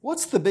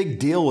What's the big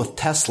deal with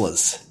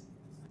Teslas?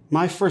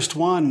 My first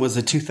one was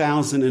a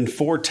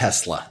 2004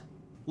 Tesla.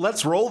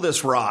 Let's roll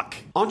this rock.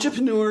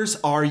 Entrepreneurs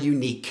are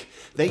unique.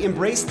 They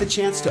embrace the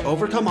chance to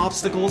overcome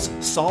obstacles,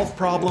 solve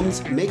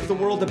problems, make the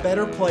world a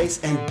better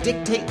place, and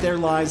dictate their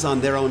lives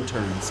on their own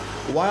terms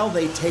while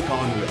they take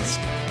on risk.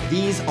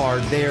 These are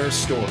their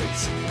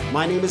stories.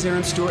 My name is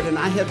Aaron Stewart, and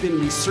I have been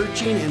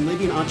researching and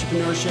living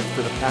entrepreneurship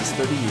for the past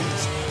 30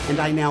 years. And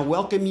I now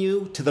welcome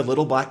you to the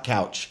Little Black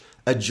Couch,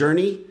 a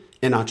journey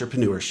in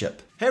entrepreneurship.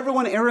 Hey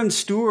everyone, Aaron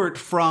Stewart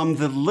from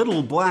the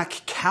Little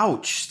Black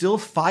Couch, still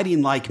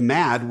fighting like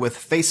mad with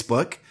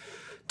Facebook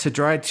to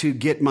try to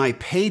get my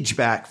page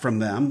back from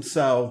them.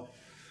 So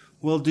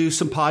we'll do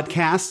some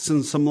podcasts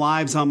and some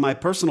lives on my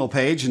personal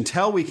page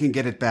until we can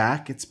get it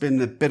back. It's been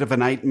a bit of a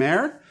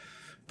nightmare,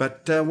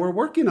 but we're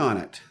working on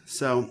it.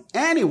 So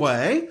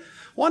anyway,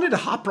 wanted to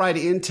hop right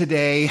in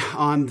today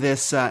on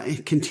this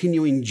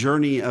continuing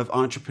journey of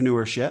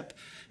entrepreneurship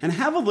and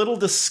have a little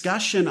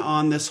discussion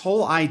on this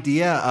whole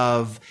idea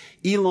of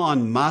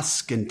Elon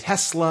Musk and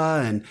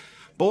Tesla. And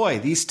boy,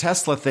 these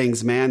Tesla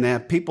things, man,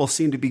 people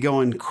seem to be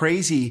going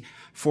crazy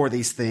for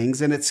these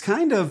things. And it's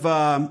kind of,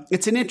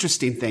 it's an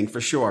interesting thing for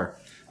sure.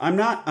 I'm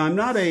not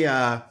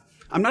a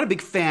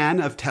big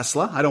fan of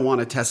Tesla. I don't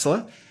want a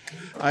Tesla.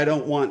 I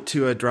don't want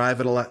to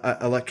drive an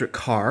electric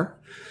car.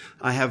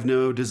 I have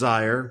no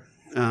desire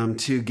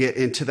to get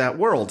into that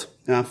world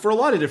for a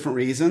lot of different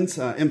reasons.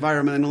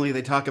 Environmentally,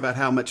 they talk about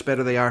how much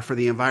better they are for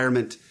the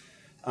environment,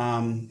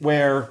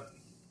 we'll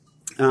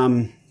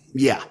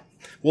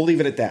leave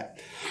it at that.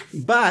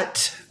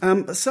 But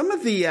some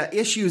of the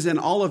issues in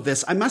all of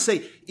this, I must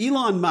say,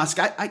 Elon Musk,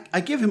 I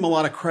give him a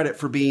lot of credit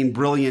for being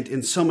brilliant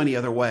in so many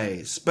other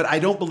ways, but I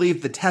don't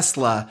believe the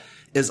Tesla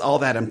is all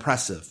that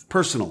impressive,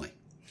 personally.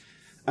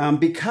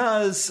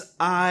 Because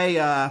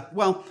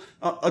I'll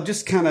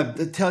just kind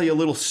of tell you a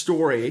little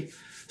story.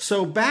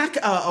 So back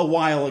a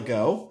while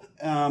ago,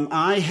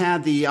 I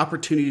had the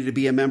opportunity to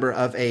be a member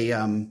of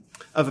a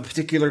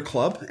particular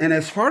club, and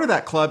as part of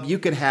that club, you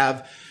could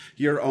have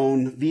your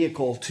own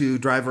vehicle to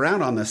drive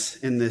around on this.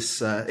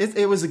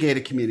 It was a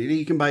gated community.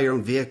 You can buy your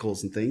own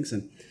vehicles and things,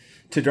 and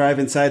to drive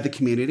inside the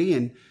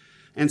community,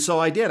 and so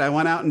I did. I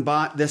went out and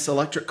bought this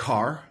electric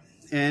car,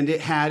 and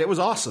it was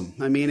awesome.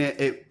 I mean,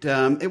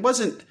 it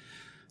wasn't.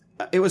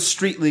 It was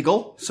street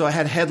legal, so I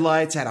had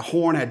headlights, I had a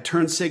horn, I had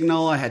turn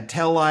signal, I had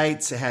tail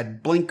lights, I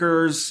had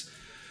blinkers.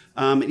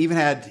 It even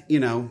had,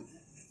 a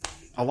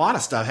lot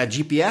of stuff. I had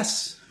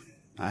GPS,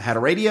 I had a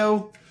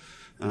radio,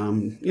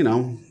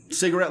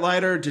 cigarette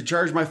lighter to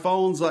charge my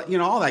phones,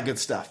 all that good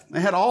stuff. I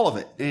had all of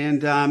it,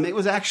 and it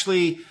was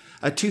actually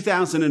a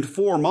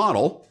 2004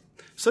 model,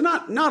 so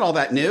not all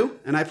that new.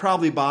 And I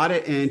probably bought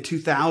it in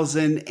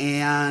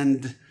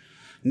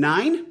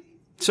 2009.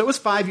 So it was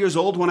 5 years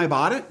old when I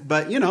bought it,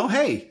 but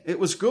hey, it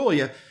was cool.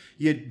 You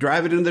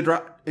drive it into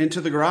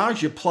the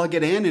garage, you plug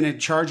it in and it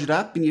charge it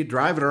up and you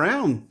drive it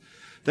around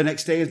the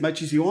next day as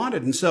much as you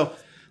wanted. And so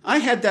I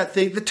had that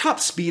thing. The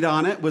top speed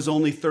on it was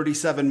only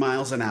 37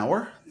 miles an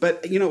hour,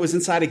 but it was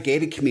inside a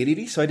gated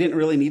community, so I didn't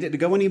really need it to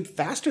go any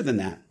faster than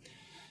that.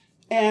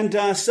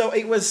 And so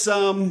it was,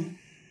 and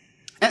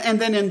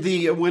then in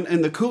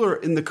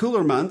the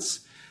cooler months,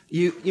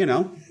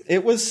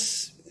 it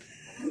was.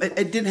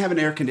 It didn't have an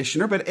air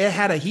conditioner, but it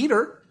had a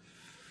heater.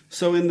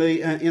 So in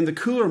the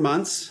cooler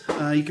months,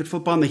 you could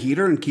flip on the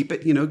heater and keep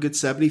it, good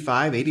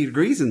 75, 80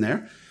 degrees in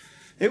there.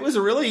 It was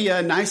a really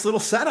nice little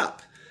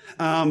setup.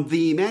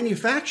 The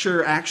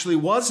manufacturer actually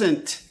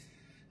wasn't,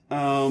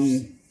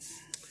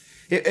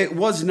 it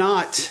was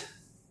not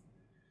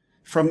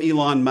from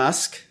Elon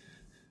Musk.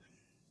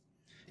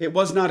 It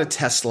was not a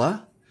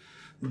Tesla,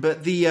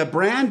 but the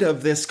brand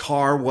of this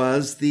car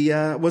was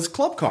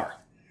Club Car,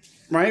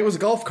 right? It was a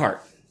golf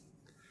cart.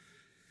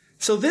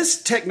 So this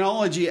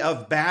technology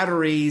of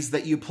batteries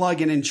that you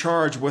plug in and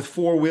charge with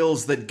four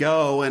wheels that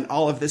go and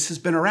all of this has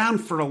been around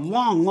for a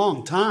long,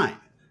 long time.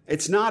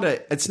 It's not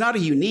a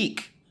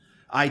unique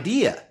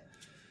idea.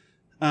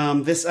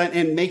 This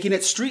and making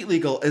it street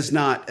legal is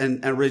not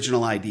an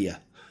original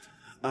idea.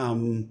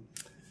 But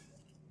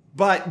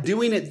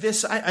doing it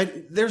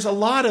there's a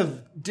lot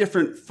of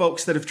different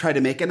folks that have tried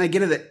to make it. And I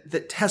get it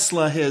that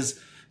Tesla has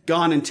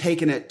gone and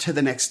taken it to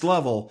the next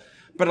level.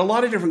 But a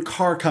lot of different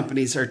car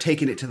companies are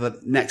taking it to the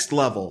next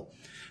level.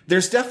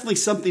 There's definitely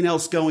something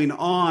else going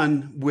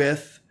on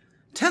with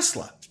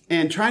Tesla.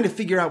 And trying to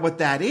figure out what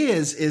that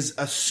is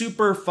a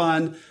super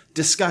fun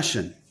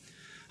discussion.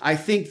 I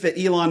think that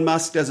Elon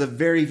Musk does a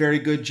very, very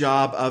good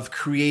job of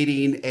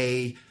creating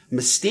a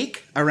mystique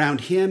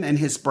around him and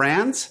his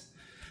brands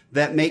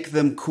that make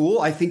them cool.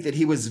 I think that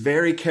he was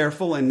very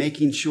careful in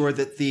making sure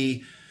that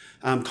the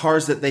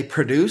cars that they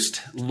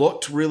produced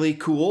looked really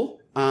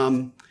cool.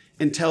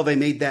 Until they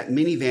made that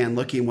minivan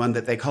looking one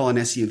that they call an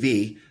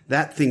SUV.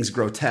 That thing's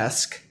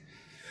grotesque.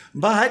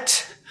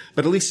 But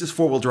at least it's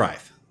four-wheel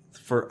drive.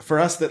 For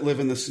us that live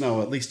in the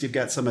snow, at least you've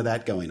got some of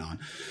that going on.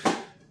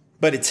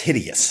 But it's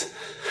hideous.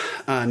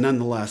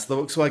 Nonetheless, the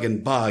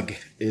Volkswagen Bug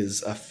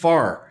is a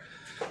far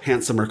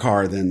handsomer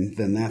car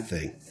than that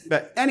thing.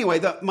 But anyway,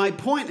 my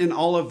point in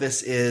all of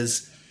this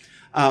is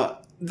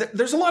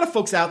There's a lot of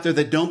folks out there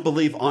that don't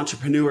believe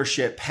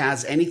entrepreneurship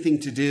has anything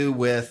to do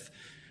with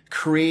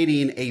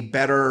creating a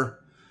better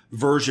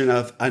version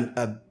of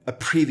a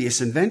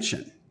previous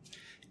invention.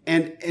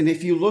 And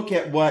if you look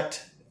at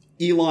what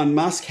Elon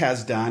Musk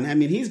has done, I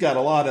mean, he's got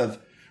a lot of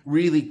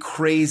really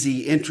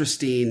crazy,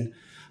 interesting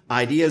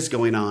ideas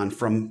going on,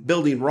 from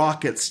building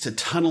rockets to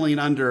tunneling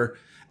under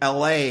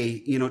LA,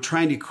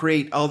 trying to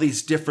create all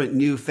these different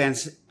new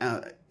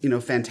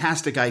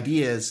fantastic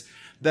ideas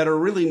that are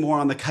really more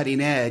on the cutting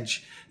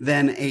edge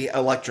than a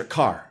electric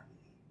car.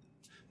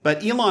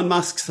 But Elon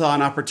Musk saw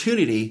an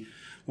opportunity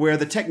where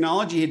the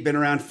technology had been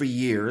around for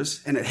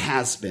years, and it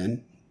has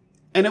been,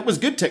 and it was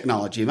good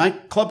technology. My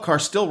club car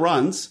still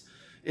runs.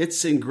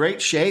 It's in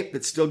great shape.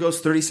 It still goes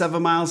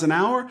 37 miles an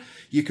hour.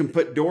 You can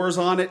put doors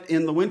on it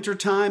in the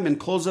wintertime and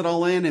close it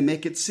all in and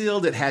make it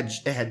sealed. It had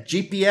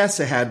GPS,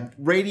 it had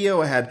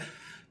radio, it had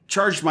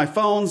charged my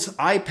phones,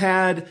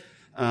 iPad,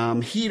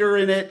 heater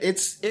in it.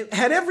 It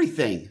had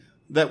everything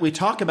that we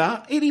talk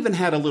about. It even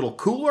had a little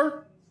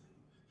cooler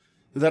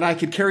that I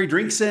could carry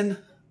drinks in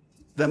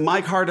that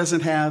my car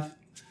doesn't have.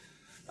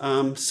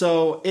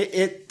 So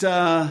it's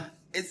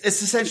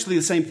essentially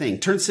the same thing.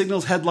 Turn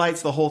signals,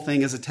 headlights, the whole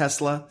thing is a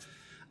Tesla.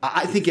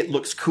 I think it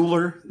looks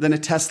cooler than a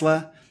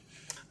Tesla.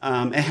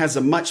 It has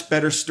a much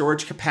better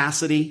storage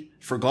capacity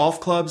for golf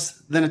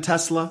clubs than a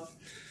Tesla.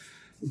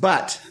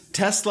 But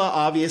Tesla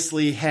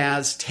obviously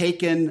has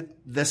taken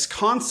this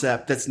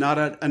concept that's not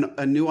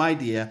a new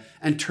idea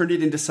and turned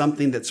it into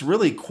something that's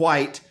really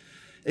quite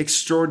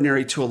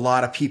extraordinary to a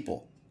lot of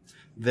people.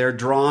 They're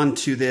drawn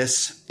to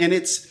this. And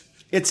it's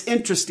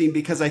interesting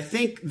because I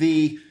think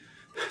the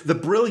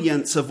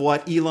brilliance of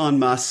what Elon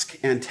Musk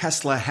and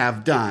Tesla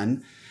have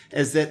done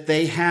is that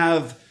they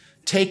have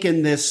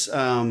taken this,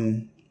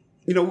 we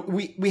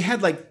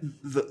had like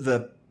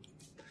the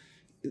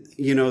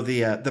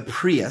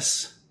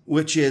Prius,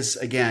 which is,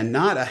 again,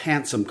 not a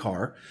handsome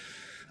car.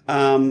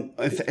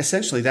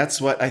 Essentially,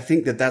 that's what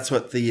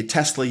the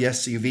Tesla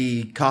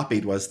SUV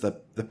copied, was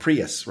the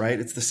Prius, right?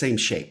 It's the same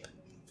shape.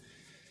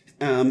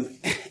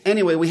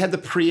 Anyway, we had the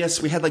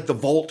Prius, we had like the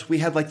Volt, we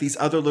had like these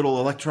other little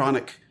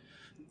electric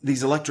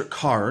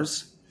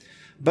cars.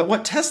 But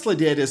what Tesla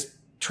did is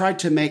tried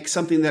to make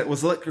something that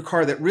was an electric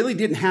car that really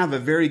didn't have a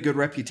very good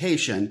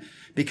reputation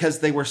because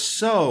they were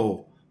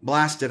so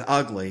blasted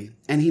ugly,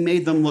 and he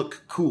made them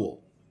look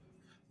cool.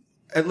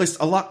 At least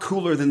a lot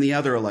cooler than the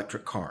other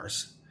electric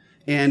cars.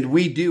 And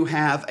we do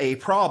have a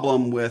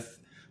problem with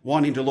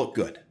wanting to look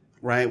good,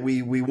 right?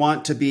 We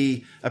want to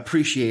be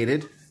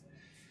appreciated,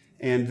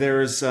 and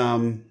there's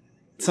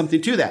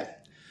something to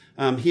that.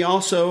 He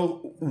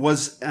also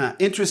was,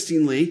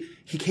 interestingly,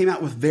 he came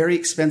out with very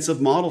expensive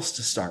models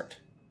to start.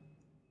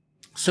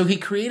 So he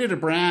created a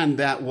brand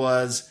that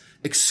was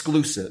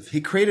exclusive. He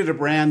created a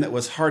brand that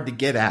was hard to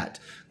get at.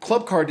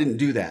 Club Car didn't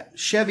do that.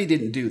 Chevy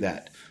didn't do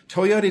that.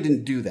 Toyota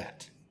didn't do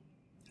that.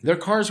 Their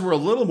cars were a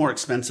little more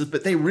expensive,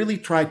 but they really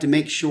tried to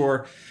make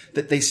sure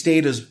that they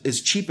stayed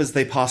as cheap as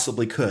they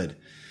possibly could.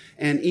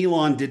 And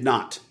Elon did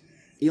not.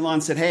 Elon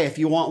said, hey, if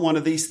you want one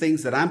of these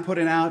things that I'm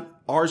putting out,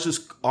 ours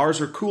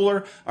are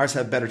cooler. Ours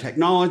have better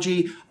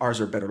technology. Ours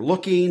are better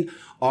looking.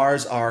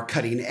 Ours are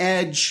cutting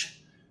edge.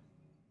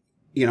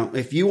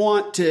 If you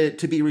want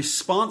to be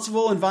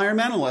responsible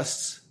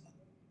environmentalists,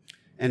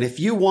 and if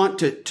you want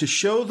to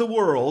show the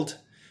world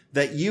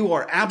that you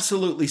are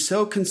absolutely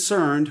so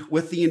concerned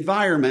with the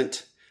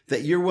environment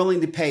that you're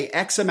willing to pay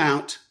X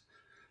amount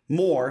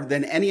more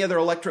than any other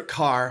electric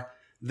car,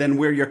 then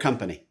we're your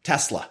company.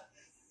 Tesla.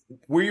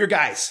 We're your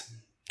guys.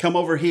 Come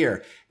over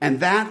here. And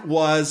that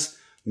was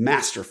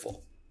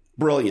masterful.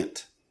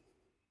 Brilliant.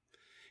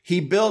 He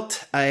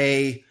built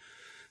a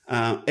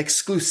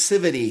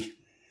exclusivity,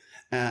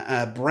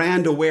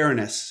 brand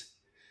awareness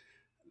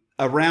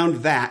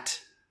around that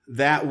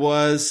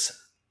was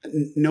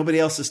nobody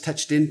else has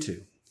touched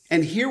into.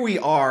 And here we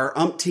are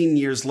umpteen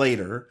years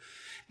later,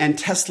 and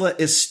Tesla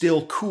is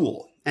still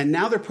cool. And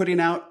now they're putting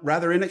out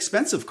rather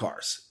inexpensive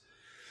cars.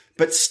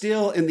 But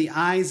still, in the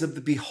eyes of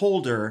the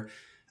beholder,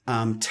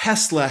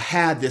 Tesla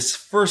had this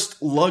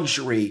first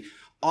luxury,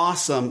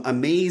 awesome,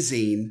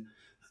 amazing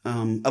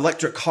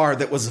electric car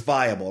that was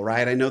viable,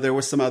 right? I know there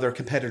were some other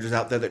competitors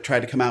out there that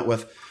tried to come out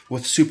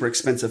with super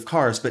expensive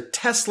cars, but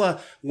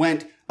Tesla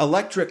went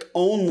electric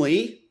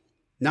only,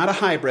 not a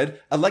hybrid,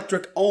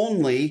 electric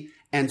only,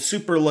 and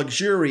super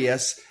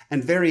luxurious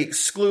and very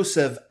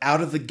exclusive out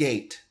of the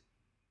gate.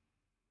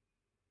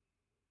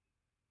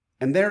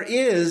 And there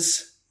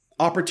is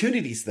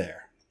opportunities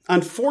there.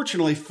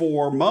 Unfortunately,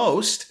 for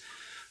most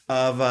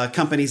of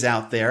companies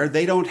out there,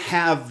 they don't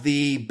have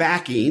the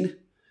backing.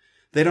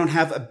 They don't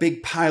have a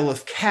big pile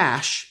of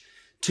cash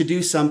to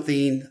do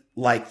something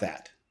like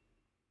that.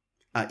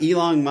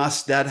 Elon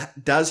Musk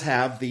does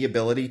have the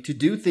ability to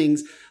do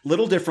things a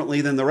little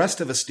differently than the rest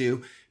of us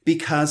do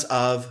because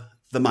of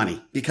the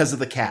money, because of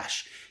the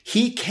cash.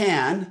 He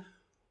can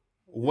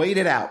wait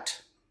it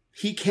out.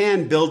 He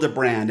can build a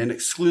brand, an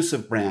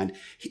exclusive brand,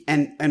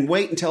 and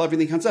wait until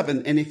everything comes up.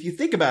 And if you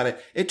think about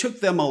it, it took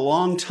them a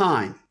long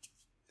time,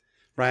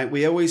 right?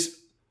 We always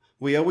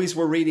We always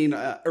were reading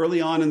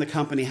early on in the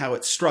company how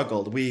it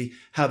struggled.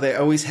 How they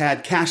always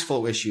had cash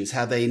flow issues,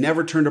 how they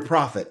never turned a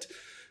profit.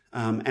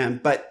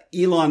 But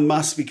Elon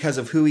Musk, because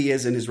of who he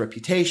is and his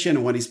reputation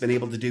and what he's been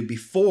able to do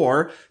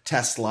before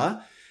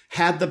Tesla,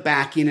 had the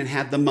backing and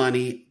had the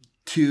money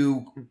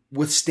to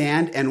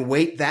withstand and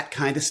wait that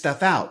kind of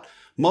stuff out.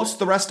 Most of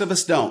the rest of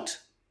us don't.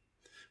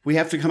 We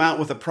have to come out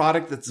with a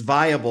product that's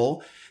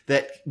viable,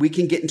 that we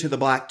can get into the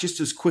black just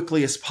as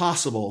quickly as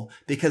possible,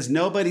 because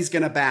nobody's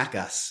going to back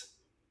us.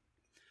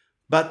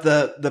 But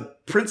the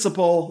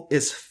principle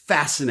is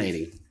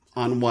fascinating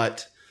on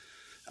what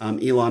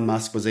Elon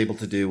Musk was able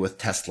to do with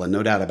Tesla,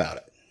 no doubt about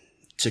it,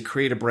 to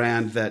create a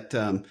brand that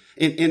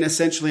in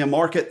essentially a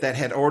market that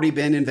had already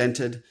been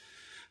invented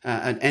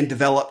and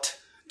developed.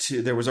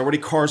 There was already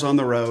cars on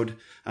the road.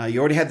 You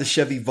already had the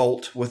Chevy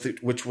Volt,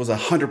 which was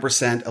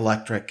 100%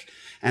 electric.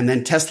 And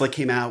then Tesla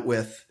came out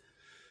with,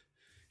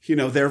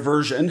 their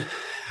version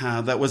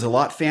that was a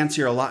lot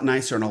fancier, a lot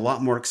nicer, and a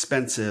lot more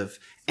expensive,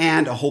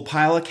 and a whole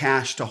pile of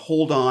cash to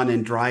hold on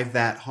and drive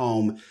that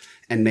home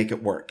and make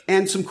it work.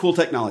 And some cool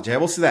technology. I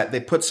will say that.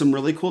 They put some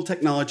really cool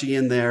technology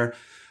in there,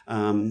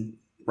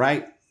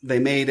 right? They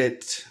made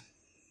it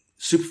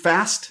super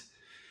fast.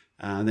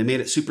 They made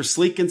it super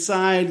sleek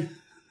inside,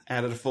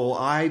 added a full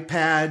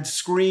iPad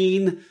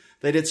screen.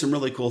 They did some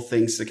really cool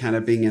things to kind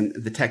of being in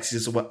the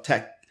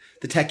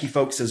techie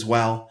folks as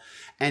well.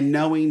 And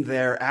knowing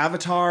their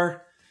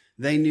avatar,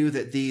 they knew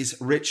that these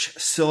rich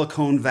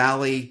Silicon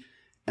Valley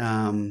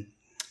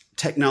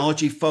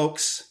technology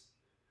folks,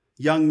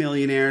 young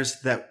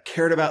millionaires that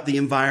cared about the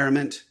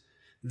environment,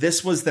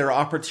 this was their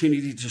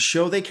opportunity to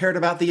show they cared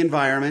about the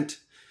environment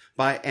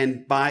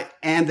and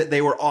that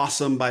they were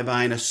awesome by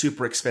buying a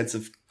super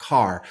expensive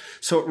car.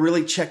 So it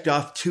really checked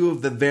off two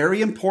of the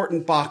very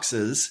important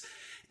boxes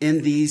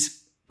in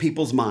these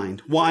people's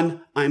mind.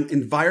 One, I'm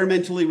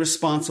environmentally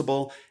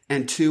responsible,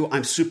 and two,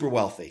 I'm super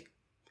wealthy.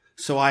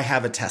 So I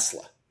have a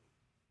Tesla.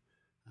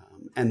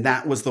 And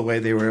that was the way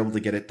they were able to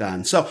get it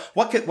done. So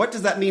what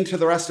does that mean to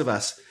the rest of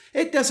us?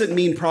 It doesn't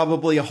mean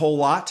probably a whole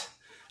lot,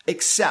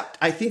 except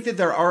I think that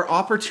there are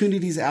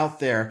opportunities out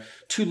there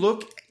to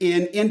look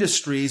in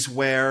industries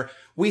where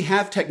we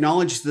have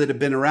technologies that have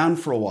been around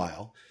for a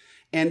while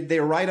and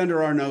they're right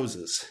under our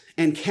noses.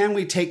 And can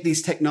we take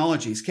these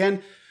technologies?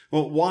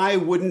 Why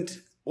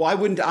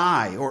wouldn't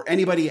I or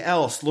anybody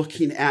else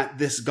looking at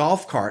this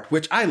golf cart,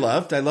 which I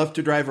loved. I love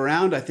to drive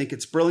around. I think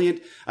it's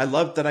brilliant. I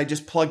loved that I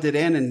just plugged it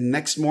in and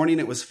next morning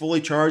it was fully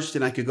charged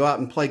and I could go out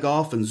and play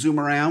golf and zoom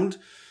around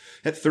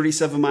at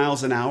 37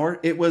 miles an hour.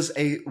 It was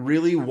a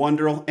really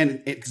wonderful,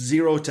 and it's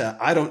 0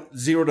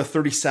 to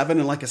 37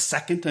 in like a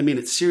second. I mean,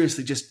 it's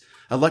seriously just,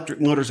 electric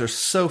motors are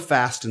so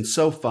fast and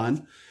so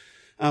fun.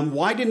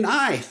 Why didn't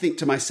I think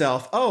to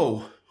myself,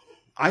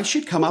 I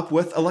should come up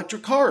with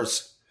electric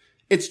cars?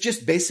 It's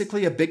just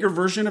basically a bigger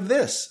version of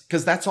this,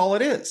 because that's all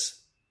it is.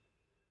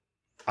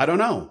 I don't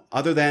know,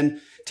 other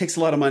than it takes a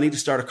lot of money to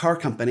start a car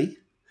company.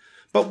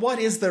 But what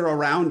is there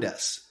around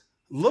us?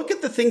 Look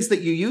at the things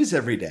that you use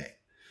every day.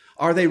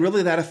 Are they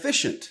really that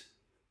efficient?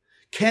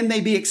 Can they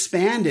be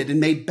expanded and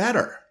made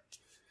better?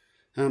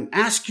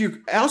 Ask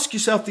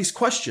yourself these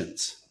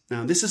questions.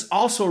 Now, this is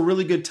also a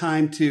really good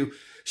time to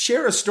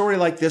share a story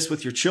like this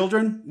with your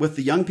children, with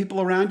the young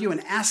people around you,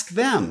 and ask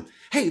them,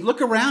 hey,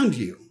 look around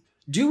you.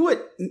 Do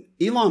what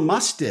Elon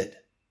Musk did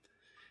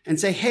and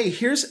say, hey,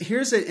 here's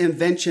an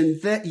invention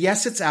that,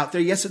 yes, it's out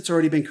there. Yes, it's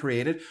already been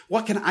created.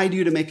 What can I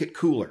do to make it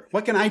cooler?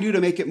 What can I do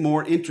to make it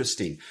more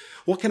interesting?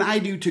 What can I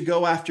do to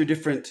go after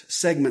different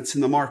segments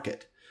in the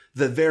market?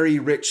 The very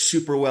rich,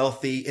 super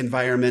wealthy,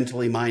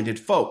 environmentally minded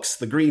folks,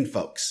 the green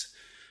folks.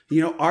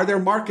 Are there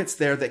markets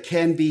there that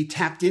can be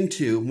tapped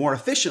into more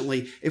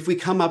efficiently if we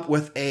come up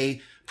with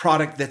a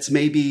product that's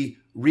maybe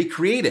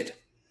recreated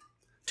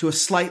to a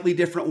slightly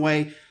different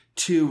way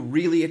to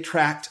really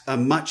attract a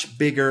much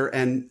bigger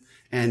and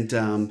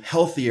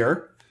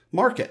healthier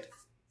market?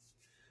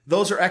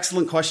 Those are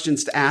excellent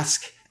questions to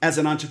ask as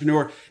an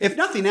entrepreneur, if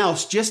nothing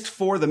else, just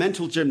for the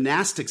mental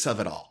gymnastics of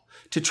it all,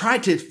 to try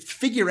to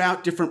figure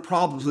out different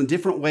problems and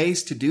different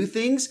ways to do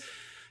things.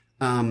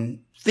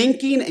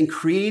 Thinking and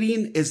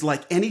creating is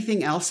like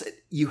anything else.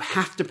 You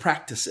have to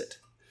practice it.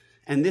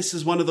 And this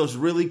is one of those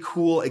really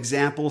cool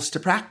examples to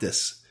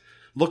practice.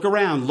 Look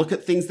around, look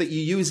at things that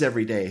you use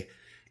every day,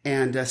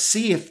 and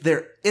see if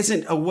there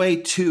isn't a way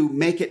to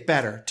make it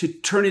better, to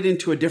turn it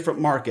into a different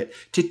market,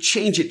 to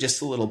change it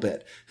just a little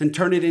bit and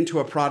turn it into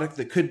a product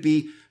that could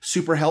be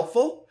super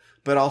helpful,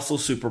 but also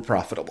super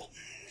profitable.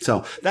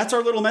 So that's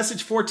our little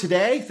message for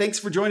today. Thanks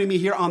for joining me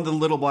here on the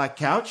Little Black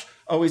Couch.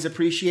 Always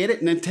appreciate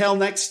it. And until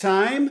next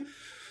time,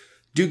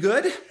 do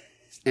good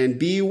and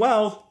be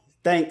well.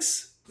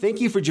 Thanks. Thank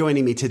you for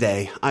joining me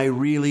today. I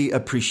really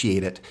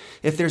appreciate it.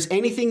 If there's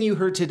anything you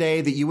heard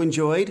today that you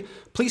enjoyed,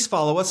 please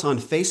follow us on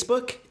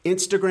Facebook,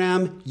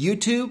 Instagram,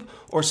 YouTube,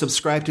 or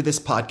subscribe to this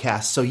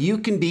podcast so you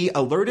can be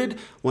alerted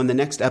when the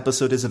next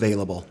episode is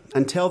available.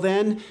 Until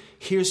then,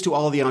 here's to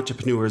all the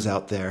entrepreneurs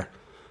out there.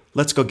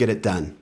 Let's go get it done.